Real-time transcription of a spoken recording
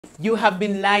You have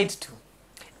been lied to.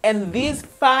 And these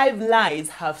 5 lies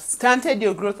have stunted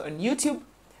your growth on YouTube.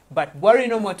 But worry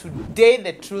no more, today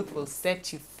the truth will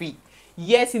set you free.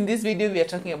 Yes, in this video we are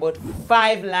talking about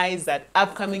 5 lies that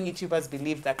upcoming YouTubers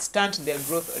believe that stunt their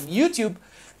growth on YouTube,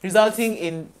 resulting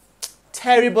in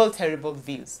terrible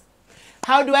views.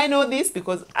 How do I know this?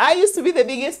 Because I used to be the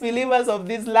biggest believers of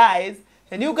these lies.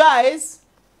 And you guys,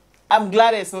 I'm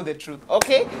glad I saw the truth,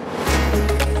 okay?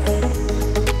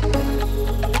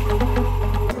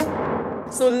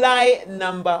 So lie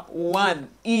number 1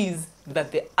 is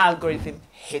that the algorithm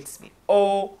hates me.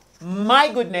 Oh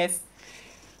my goodness.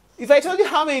 If I told you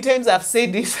how many times I've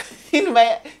said this in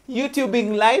my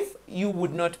YouTubing life, you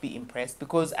would not be impressed,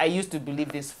 because I used to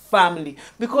believe this firmly.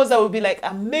 Because I would be like,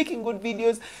 I'm making good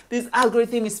videos, this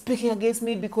algorithm is speaking against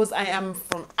me because I am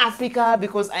from Africa,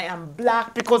 because I am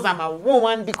black, because I'm a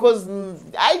woman, because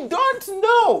I don't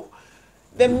know.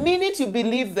 The minute you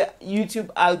believe the YouTube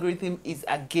algorithm is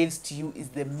against you is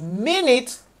the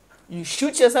minute you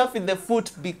shoot yourself in the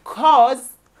foot, because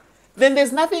then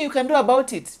there's nothing you can do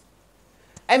about it.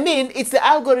 I mean, it's the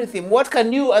algorithm. What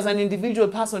can you as an individual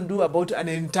person do about an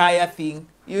entire thing,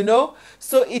 you know?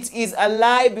 So it is a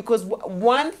lie, because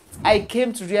once I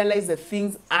came to realize the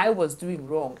things I was doing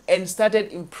wrong and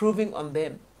started improving on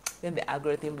them, then the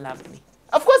algorithm loved me.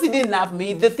 Of course, it didn't love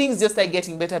me. The things just started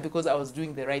getting better because I was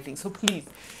doing the right thing. So please,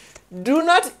 do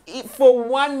not for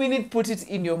 1 minute put it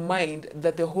in your mind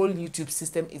that the whole YouTube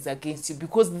system is against you,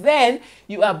 because then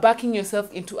you are backing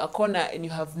yourself into a corner and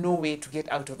you have no way to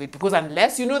get out of it. Because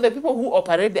unless you know the people who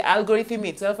operate the algorithm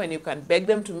itself and you can beg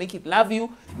them to make it love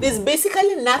you, there's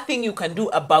basically nothing you can do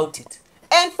about it.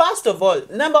 And first of all,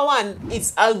 number 1,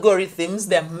 it's algorithms.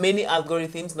 There are many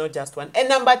algorithms, not just one. And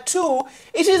number 2,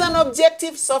 it is an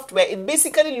objective software. It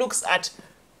basically looks at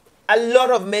a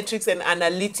lot of metrics and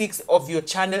analytics of your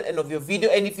channel and of your video.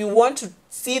 And if you want to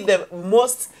see the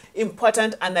most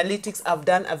important analytics, I've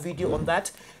done a video on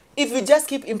that. If you just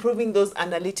keep improving those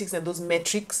analytics and those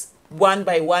metrics one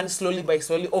by one, slowly by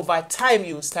slowly, over time,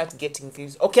 you will start getting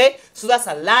views. Okay? So that's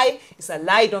a lie. It's a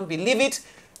lie. Don't believe it.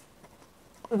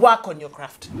 Work on your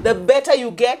craft. The better you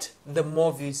get, the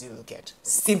more views you will get.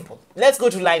 Simple. Let's go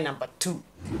to lie number 2.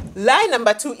 Lie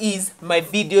number 2 is my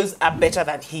videos are better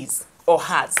than his or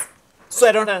hers. So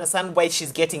I don't understand why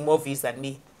she's getting more views than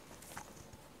me.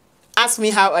 Ask me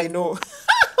how I know.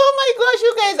 Oh my gosh,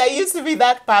 you guys, I used to be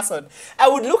that person. I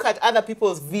would look at other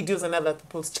people's videos and other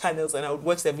people's channels, and I would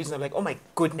watch their videos and I'm like, oh my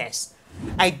goodness,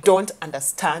 I don't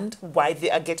understand why they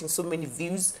are getting so many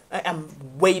views. I am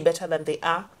way better than they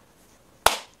are.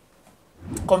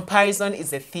 Comparison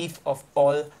is a thief of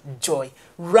all joy.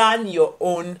 Run your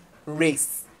own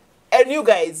race. And you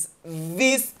guys,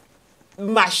 this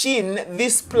machine,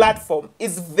 this platform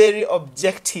is very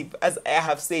objective, as I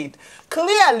have said.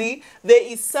 Clearly, there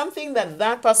is something that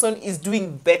that person is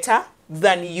doing better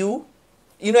than you.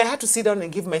 You know, I had to sit down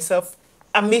and give myself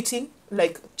a meeting,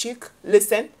 like, chick,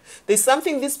 listen, there's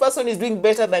something this person is doing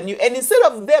better than you. And instead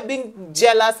of there being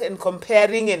jealous and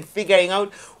comparing and figuring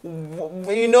out,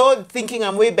 you know, thinking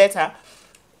I'm way better,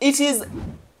 it is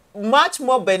much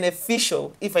more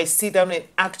beneficial if I sit down and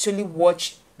actually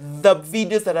watch the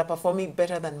videos that are performing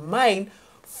better than mine.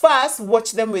 First,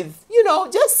 watch them with, you know,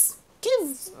 just tell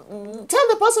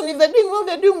the person if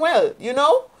they're doing well, you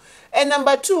know. And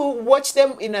number 2, watch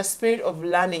them in a spirit of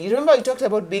learning. You remember we talked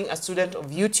about being a student of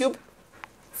YouTube?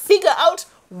 Figure out,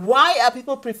 why are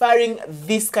people preferring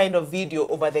this kind of video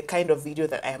over the kind of video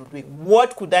that I am doing?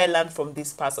 What could I learn from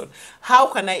this person? How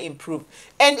can I improve?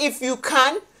 And if you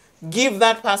can, give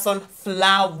that person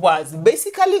flowers.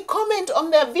 Basically, comment on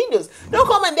their videos. Don't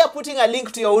comment there putting a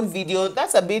link to your own video.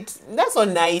 That's not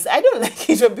nice. I don't like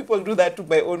it when people do that to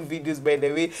my own videos, by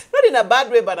the way. Not in a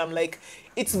bad way, but I'm like,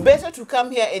 it's better to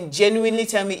come here and genuinely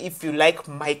tell me if you like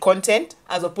my content,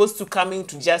 as opposed to coming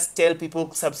to just tell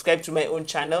people subscribe to my own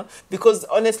channel. Because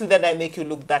honestly, that I make you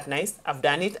look that nice. I've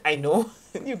done it. I know.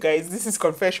 You guys, this is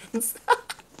confessions.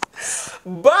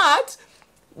 But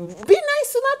be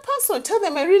nice to that person. Tell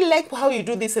them, I really like how you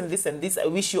do this and this and this. I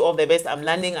wish you all the best. I'm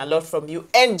learning a lot from you,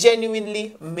 and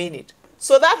genuinely mean it.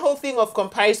 So that whole thing of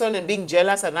comparison and being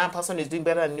jealous and that person is doing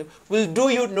better than you will do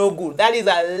you no good. That is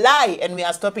a lie, and we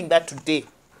are stopping that today.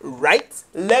 Right?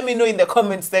 Let me know in the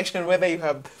comment section whether you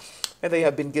have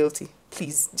been guilty.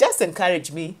 Please, just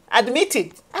encourage me. Admit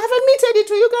it. I have admitted it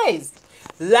to you guys.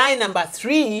 Lie number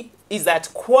 3 is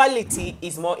that quality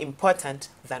is more important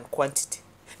than quantity.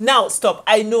 Now, stop.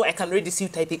 I know I can already see you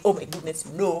typing, oh my goodness,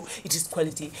 no, it is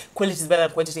quality. Quality is better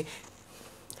than quantity.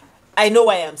 I know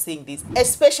why I'm saying this,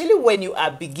 especially when you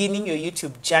are beginning your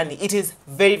YouTube journey. It is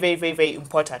very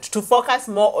important to focus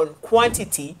more on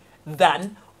quantity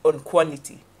than on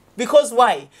quality. Because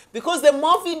why? Because the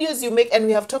more videos you make, and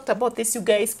we have talked about this, you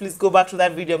guys, please go back to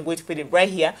that video. I'm going to put it right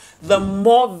here. The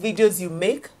more videos you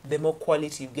make, the more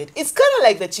quality you get. It's kind of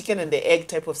like the chicken and the egg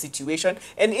type of situation.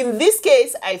 And in this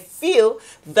case, I feel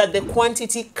that the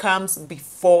quantity comes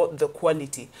before the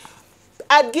quality.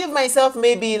 I'd give myself,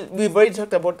 maybe, we've already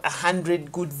talked about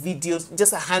 100 good videos,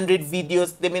 just 100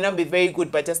 videos. They may not be very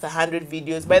good, but just 100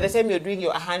 videos. By the time you're doing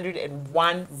your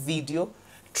 101 video,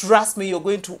 trust me, you're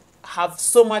going to have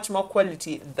so much more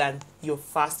quality than your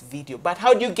first video. But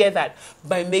how do you get that?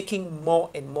 By making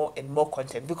more and more and more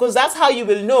content, because that's how you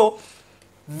will know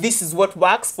this is what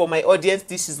works for my audience,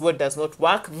 this is what does not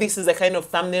work, this is the kind of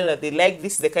thumbnail that they like,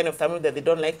 this is the kind of thumbnail that they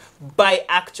don't like, by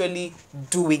actually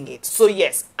doing it. So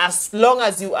yes, as long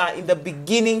as you are in the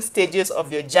beginning stages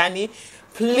of your journey,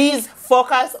 please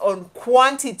focus on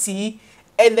quantity,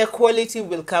 and the quality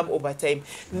will come over time.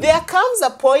 There comes a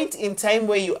point in time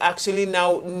where you actually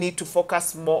now need to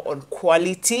focus more on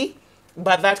quality,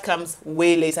 but that comes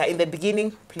way later. In the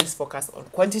beginning, please focus on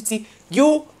quantity.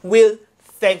 You will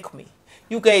thank me.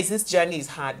 You guys, this journey is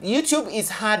hard. YouTube is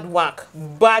hard work,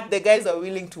 but the guys are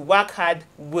willing to work hard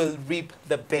will reap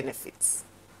the benefits.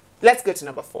 Let's go to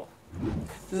number 4.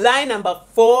 Line number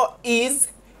 4 is,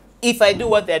 if I do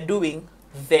what they're doing,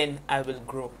 then I will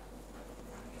grow.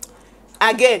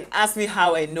 Again, ask me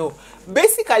how I know.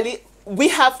 Basically, we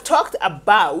have talked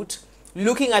about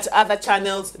looking at other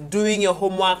channels, doing your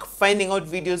homework, finding out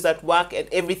videos that work and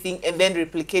everything, and then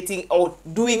replicating or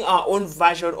doing our own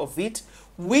version of it,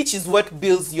 which is what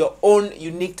builds your own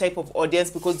unique type of audience,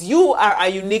 because you are a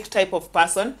unique type of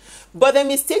person. But the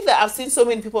mistake that I've seen so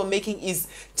many people making is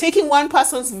taking one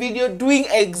person's video, doing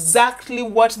exactly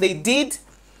what they did,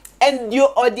 and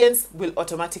your audience will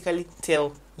automatically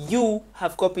tell you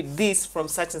have copied this from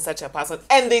such and such a person,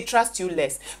 and they trust you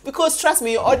less. Because trust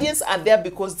me, your audience are there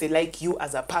because they like you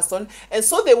as a person, and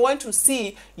so they want to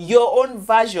see your own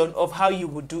version of how you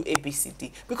would do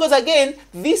ABCD. Because again,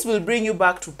 this will bring you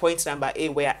back to point number A,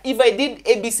 where if I did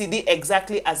ABCD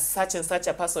exactly as such and such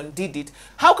a person did it,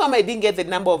 how come I didn't get the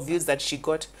number of views that she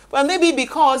got? Well, maybe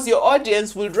because your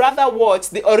audience would rather watch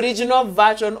the original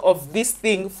version of this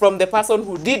thing from the person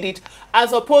who did it,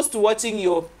 as opposed to watching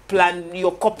your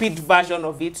copied version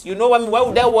of it. You know what I mean? Why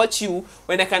would I watch you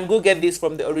when I can go get this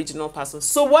from the original person?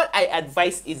 So what I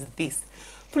advise is this: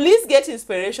 please get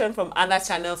inspiration from other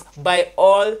channels by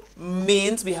all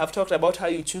means. We have talked about how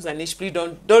you choose a niche. Please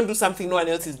don't do something no one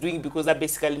else is doing, because that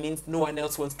basically means no one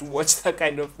else wants to watch that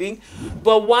kind of thing.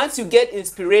 But once you get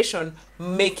inspiration,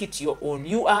 make it your own.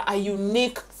 You are a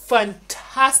unique,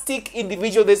 fantastic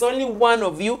individual. There's only one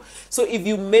of you. So if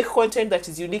you make content that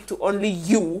is unique to only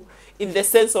you, in the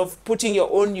sense of putting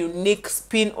your own unique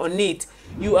spin on it,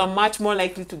 you are much more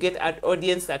likely to get an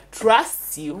audience that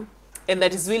trusts you and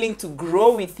that is willing to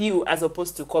grow with you, as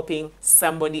opposed to copying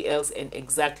somebody else and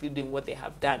exactly doing what they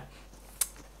have done.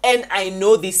 And I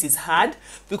know this is hard,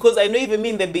 because I know even me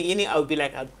in the beginning, I would be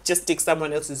like, I'll just take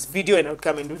someone else's video and I'll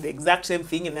come and do the exact same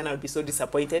thing, and then I'll be so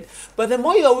disappointed. But the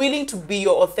more you're willing to be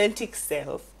your authentic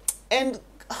self, and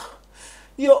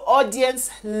your audience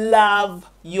love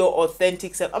your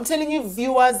authentic self. I'm telling you,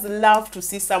 viewers love to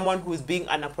see someone who's being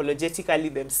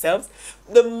unapologetically themselves.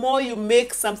 The more you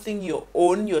make something your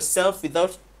own, yourself,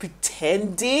 without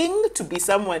pretending to be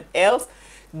someone else,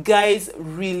 guys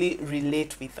really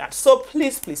relate with that. So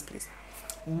please, please, please,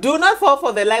 do not fall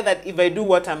for the lie that if I do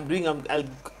what I'm doing, I'll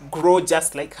grow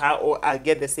just like her, or I'll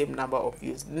get the same number of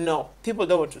views. No, people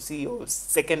don't want to see your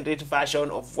second-rate version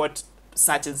of what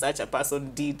such and such a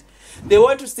person did. They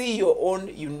want to see your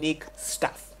own unique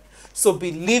stuff. So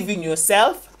believe in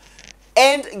yourself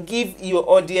and give your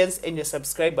audience and your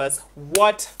subscribers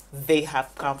what they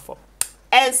have come for.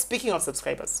 And speaking of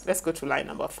subscribers, let's go to line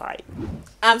number 5.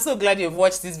 I'm so glad you've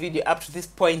watched this video up to this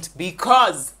point,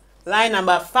 because line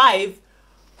number 5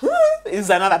 is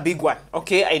another big one.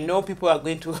 Okay, I know people are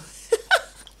going to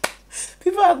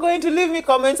people are going to leave me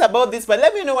comments about this, but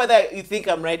let me know whether you think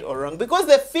I'm right or wrong. Because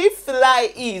the 5th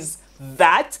lie is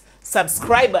that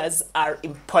subscribers are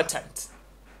important.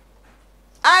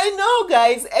 I know,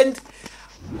 guys, and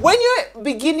when you're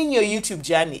beginning your YouTube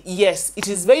journey, yes, it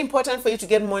is very important for you to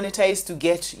get monetized, to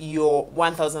get your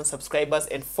 1,000 subscribers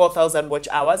and 4,000 watch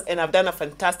hours. And I've done a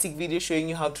fantastic video showing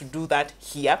you how to do that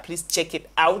here. Please check it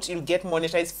out. You'll get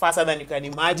monetized faster than you can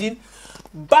imagine.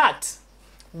 But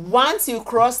once you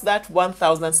cross that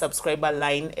 1,000 subscriber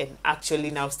line and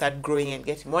actually now start growing and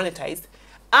getting monetized,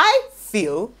 I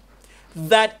feel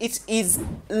that it is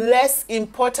less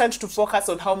important to focus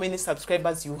on how many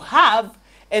subscribers you have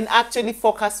and actually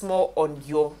focus more on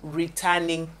your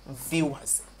returning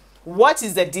viewers. What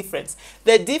is the difference?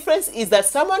 The difference is that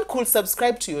someone could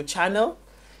subscribe to your channel,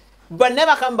 but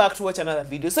never come back to watch another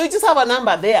video. So you just have a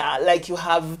number there, like you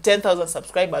have 10,000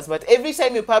 subscribers, but every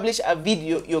time you publish a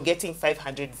video, you're getting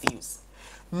 500 views.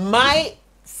 My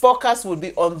focus would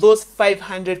be on those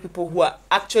 500 people who are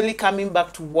actually coming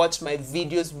back to watch my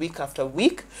videos week after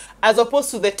week, as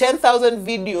opposed to the 10,000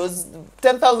 videos,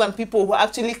 10,000 people who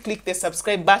actually click the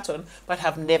subscribe button but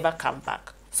have never come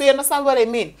back. So you understand what I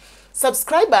mean?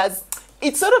 Subscribers,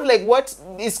 it's sort of like what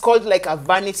is called like a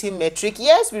vanity metric.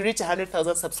 Yes, we reach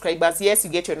 100,000 subscribers. Yes,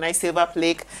 you get your nice silver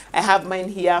plaque. I have mine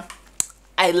here.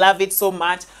 I love it so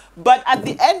much. But at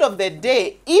the end of the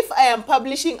day, if I am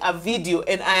publishing a video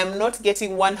and I am not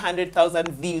getting 100,000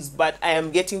 views, but I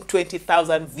am getting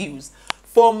 20,000 views,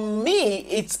 for me,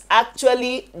 it's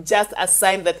actually just a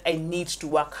sign that I need to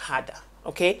work harder.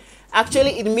 Okay?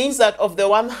 Actually, it means that of the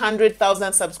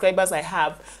 100,000 subscribers I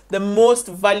have, the most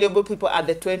valuable people are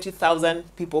the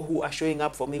 20,000 people who are showing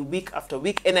up for me week after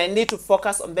week. And I need to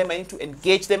focus on them. I need to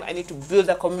engage them. I need to build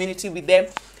a community with them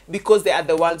because they are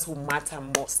the ones who matter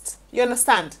most. You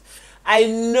understand? I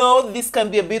know this can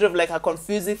be a bit of like a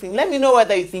confusing thing. Let me know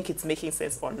whether you think it's making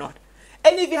sense or not.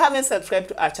 And if you haven't subscribed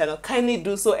to our channel, kindly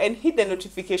do so and hit the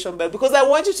notification bell, because I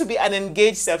want you to be an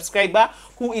engaged subscriber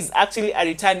who is actually a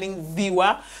returning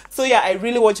viewer. So yeah, I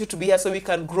really want you to be here so we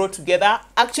can grow together.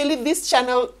 Actually, this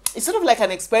channel is sort of like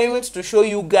an experiment to show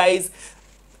you guys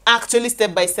actually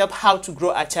step by step how to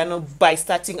grow a channel by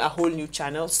starting a whole new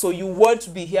channel. So you want to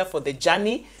be here for the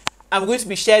journey. I'm going to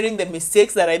be sharing the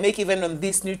mistakes that I make even on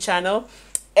this new channel,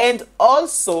 and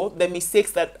also the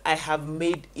mistakes that I have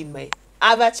made in my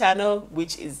other channel,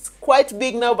 which is quite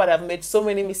big now, but I've made so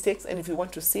many mistakes. And if you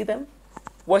want to see them,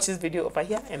 watch this video over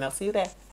here and I'll see you there.